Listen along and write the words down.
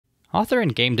Author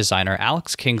and game designer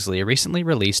Alex Kingsley recently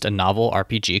released a novel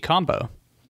RPG combo.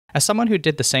 As someone who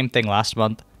did the same thing last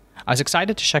month, I was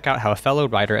excited to check out how a fellow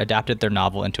writer adapted their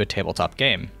novel into a tabletop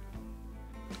game.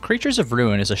 Creatures of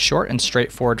Ruin is a short and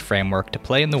straightforward framework to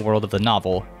play in the world of the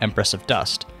novel, Empress of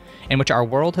Dust, in which our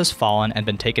world has fallen and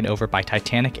been taken over by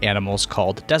titanic animals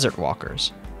called desert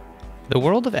walkers. The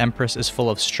world of Empress is full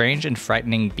of strange and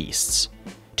frightening beasts,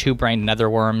 two-brained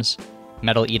netherworms,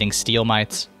 metal-eating steel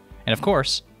mites, and of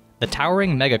course, the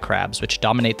towering mega crabs which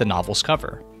dominate the novel's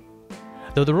cover.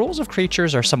 Though the rules of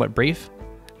creatures are somewhat brief,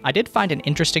 I did find an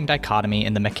interesting dichotomy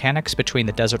in the mechanics between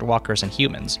the desert walkers and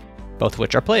humans, both of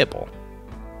which are playable.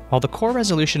 While the core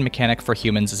resolution mechanic for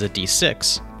humans is a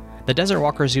d6, the desert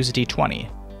walkers use a d20,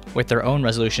 with their own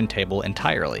resolution table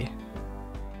entirely.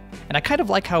 And I kind of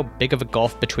like how big of a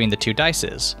gulf between the two dice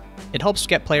is. It helps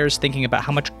get players thinking about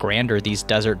how much grander these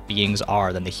desert beings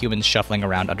are than the humans shuffling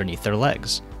around underneath their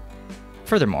legs.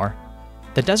 Furthermore,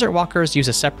 the desert walkers use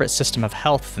a separate system of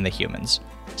health than the humans,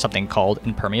 something called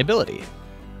impermeability.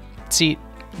 See,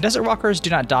 desert walkers do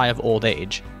not die of old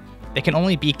age. They can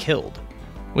only be killed,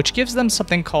 which gives them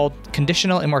something called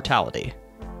conditional immortality.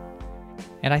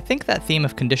 And I think that theme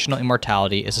of conditional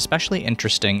immortality is especially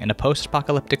interesting in a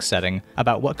post-apocalyptic setting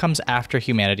about what comes after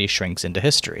humanity shrinks into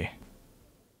history.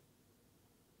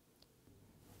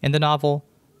 In the novel,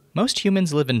 most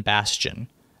humans live in Bastion,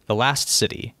 the last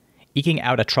city, eking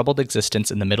out a troubled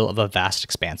existence in the middle of a vast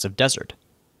expanse of desert.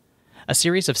 A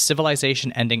series of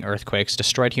civilization-ending earthquakes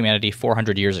destroyed humanity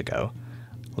 400 years ago,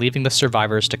 leaving the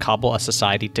survivors to cobble a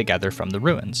society together from the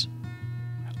ruins.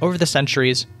 Over the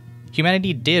centuries,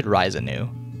 humanity did rise anew,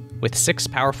 with 6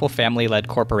 powerful family-led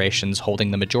corporations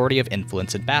holding the majority of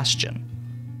influence in Bastion.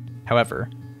 However,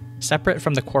 separate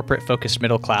from the corporate-focused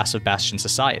middle class of Bastion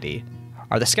society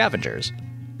are the scavengers,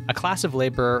 a class of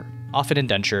laborer, often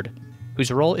indentured, whose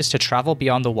role is to travel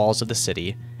beyond the walls of the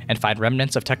city and find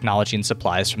remnants of technology and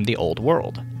supplies from the old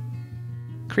world.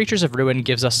 Creatures of Ruin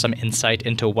gives us some insight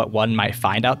into what one might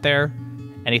find out there,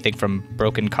 anything from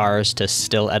broken cars to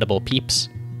still edible peeps.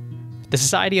 The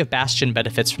Society of Bastion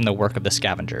benefits from the work of the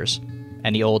scavengers.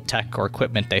 Any old tech or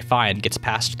equipment they find gets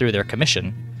passed through their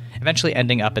commission, eventually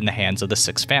ending up in the hands of the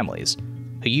 6 families,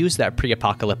 who use that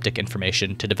pre-apocalyptic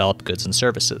information to develop goods and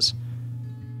services.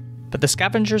 But the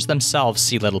scavengers themselves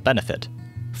see little benefit,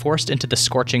 forced into the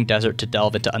scorching desert to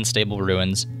delve into unstable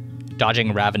ruins,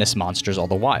 dodging ravenous monsters all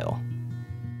the while.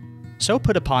 So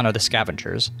put upon are the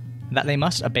scavengers that they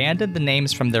must abandon the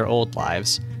names from their old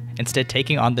lives, instead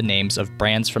taking on the names of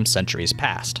brands from centuries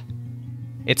past.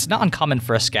 It's not uncommon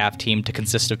for a scav team to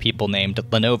consist of people named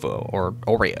Lenovo or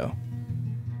Oreo.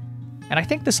 And I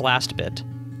think this last bit,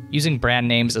 using brand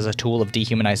names as a tool of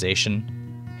dehumanization,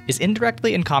 is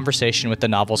indirectly in conversation with the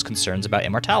novel's concerns about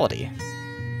immortality.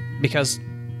 Because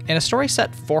in a story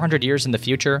set 400 years in the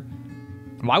future,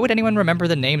 why would anyone remember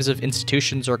the names of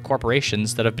institutions or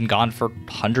corporations that have been gone for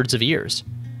hundreds of years?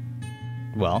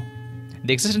 Well,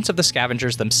 the existence of the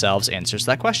scavengers themselves answers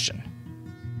that question.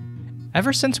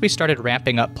 Ever since we started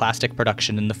ramping up plastic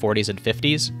production in the 40s and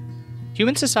 50s,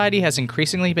 human society has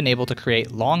increasingly been able to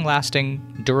create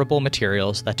long-lasting, durable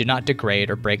materials that do not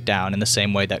degrade or break down in the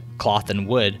same way that cloth and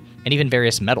wood, and even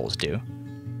various metals do.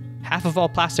 Half of all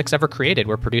plastics ever created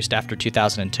were produced after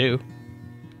 2002.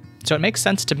 So it makes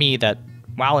sense to me that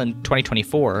while in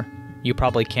 2024, you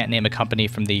probably can't name a company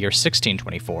from the year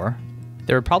 1624,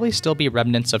 there would probably still be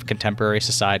remnants of contemporary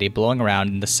society blowing around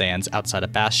in the sands outside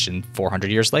of Bastion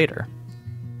 400 years later.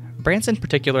 Brands in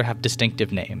particular have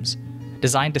distinctive names,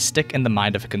 designed to stick in the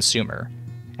mind of a consumer,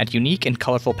 and unique and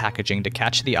colorful packaging to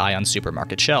catch the eye on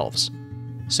supermarket shelves.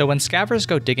 So when scavengers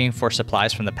go digging for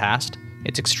supplies from the past,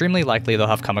 it's extremely likely they'll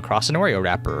have come across an Oreo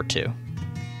wrapper or two.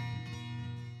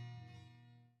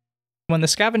 When the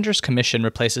Scavengers Commission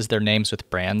replaces their names with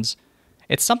brands,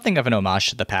 it's something of an homage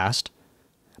to the past,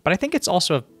 but I think it's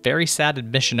also a very sad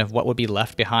admission of what would be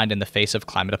left behind in the face of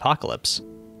climate apocalypse.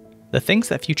 The things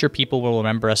that future people will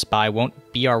remember us by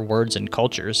won't be our words and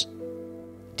cultures.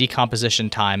 Decomposition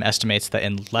Time estimates that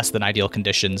in less than ideal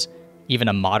conditions, even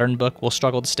a modern book will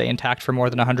struggle to stay intact for more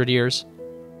than 100 years.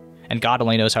 And God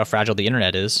only knows how fragile the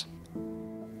internet is.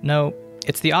 No,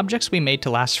 it's the objects we made to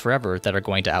last forever that are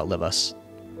going to outlive us,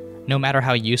 no matter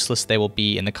how useless they will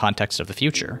be in the context of the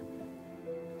future.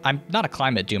 I'm not a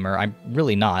climate doomer, I'm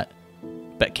really not,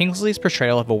 but Kingsley's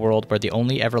portrayal of a world where the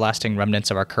only everlasting remnants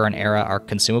of our current era are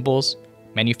consumables,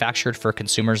 manufactured for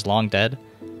consumers long dead,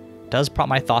 does prompt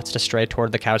my thoughts to stray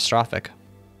toward the catastrophic.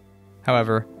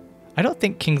 However, I don't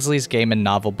think Kingsley's game and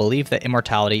novel believe that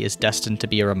immortality is destined to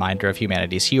be a reminder of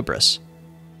humanity's hubris.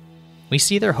 We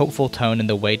see their hopeful tone in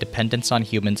the way dependence on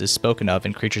humans is spoken of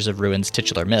in Creatures of Ruin's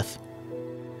titular myth,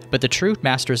 But the true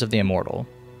masters of the immortal,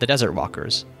 the desert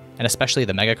walkers, and especially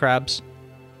the mega crabs,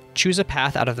 choose a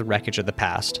path out of the wreckage of the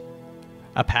past,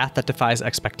 a path that defies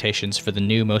expectations for the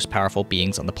new most powerful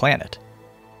beings on the planet.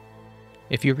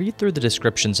 If you read through the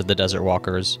descriptions of the desert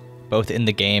walkers, both in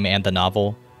the game and the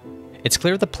novel, it's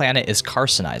clear the planet is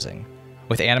carcinizing,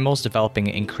 with animals developing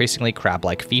increasingly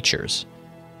crab-like features.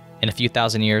 In a few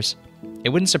thousand years, it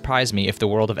wouldn't surprise me if the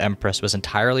world of Empress was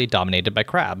entirely dominated by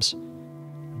crabs.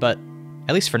 But,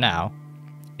 at least for now,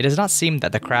 it does not seem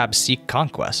that the crabs seek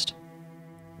conquest.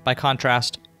 By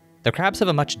contrast, the crabs have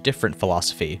a much different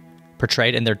philosophy,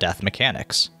 portrayed in their death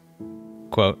mechanics.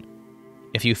 Quote,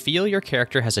 "If you feel your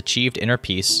character has achieved inner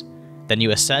peace, then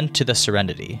you ascend to the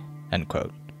serenity," end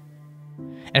quote.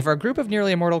 And for a group of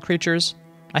nearly immortal creatures,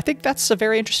 I think that's a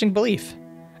very interesting belief,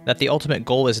 that the ultimate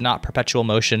goal is not perpetual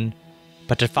motion,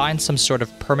 but to find some sort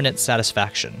of permanent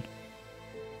satisfaction.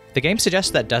 The game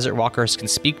suggests that desert walkers can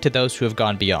speak to those who have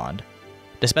gone beyond,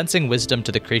 dispensing wisdom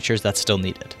to the creatures that still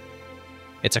need it.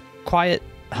 It's a quiet,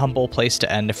 humble place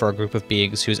to end for a group of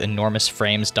beings whose enormous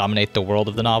frames dominate the world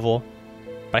of the novel,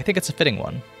 but I think it's a fitting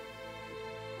one.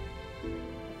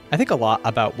 I think a lot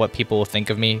about what people will think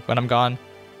of me when I'm gone,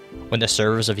 when the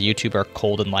servers of YouTube are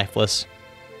cold and lifeless,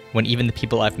 when even the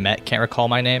people I've met can't recall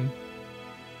my name.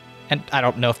 And I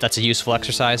don't know if that's a useful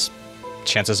exercise.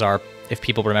 Chances are, if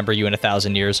people remember you in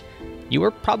 1,000 years, you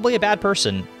were probably a bad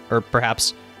person, or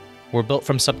perhaps were built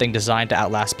from something designed to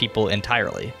outlast people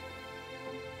entirely.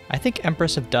 I think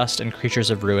Empress of Dust and Creatures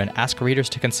of Ruin ask readers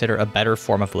to consider a better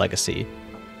form of legacy,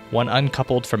 one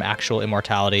uncoupled from actual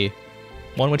immortality,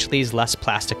 one which leaves less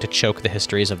plastic to choke the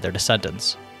histories of their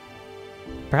descendants.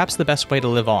 Perhaps the best way to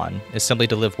live on is simply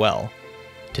to live well,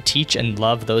 to teach and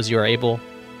love those you are able,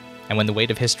 and when the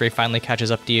weight of history finally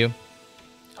catches up to you,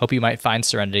 hope you might find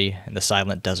serenity in the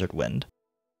silent desert wind.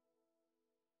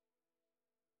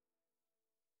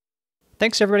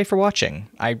 Thanks everybody for watching.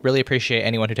 I really appreciate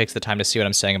anyone who takes the time to see what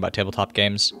I'm saying about tabletop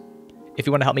games. If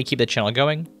you want to help me keep the channel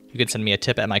going, you can send me a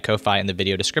tip at my Ko-Fi in the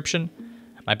video description.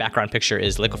 My background picture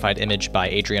is Liquefied Image by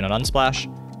Adrian on Unsplash.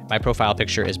 My profile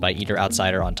picture is by Eater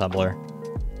Outsider on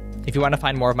Tumblr. If you want to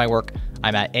find more of my work,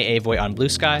 I'm at aavoit on Blue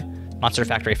Sky, Monster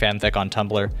Factory Fanfic on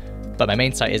Tumblr, but my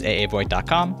main site is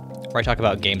aavoit.com, where I talk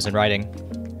about games and writing.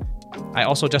 I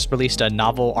also just released a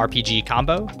novel RPG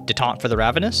combo, Detente for the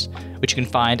Ravenous, which you can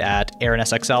find at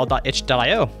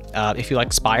aaronSXL.itch.io. If you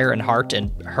like Spire and Heart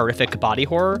and horrific body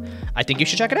horror, I think you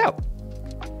should check it out.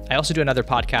 I also do another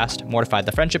podcast, Mortified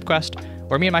the Friendship Quest,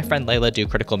 where me and my friend Layla do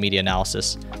critical media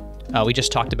analysis. We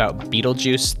just talked about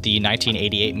Beetlejuice, the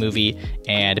 1988 movie,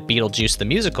 and Beetlejuice the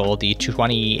musical, the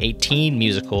 2018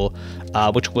 musical,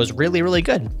 which was really, really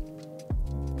good.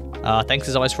 Thanks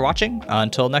as always for watching.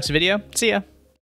 Until next video, see ya!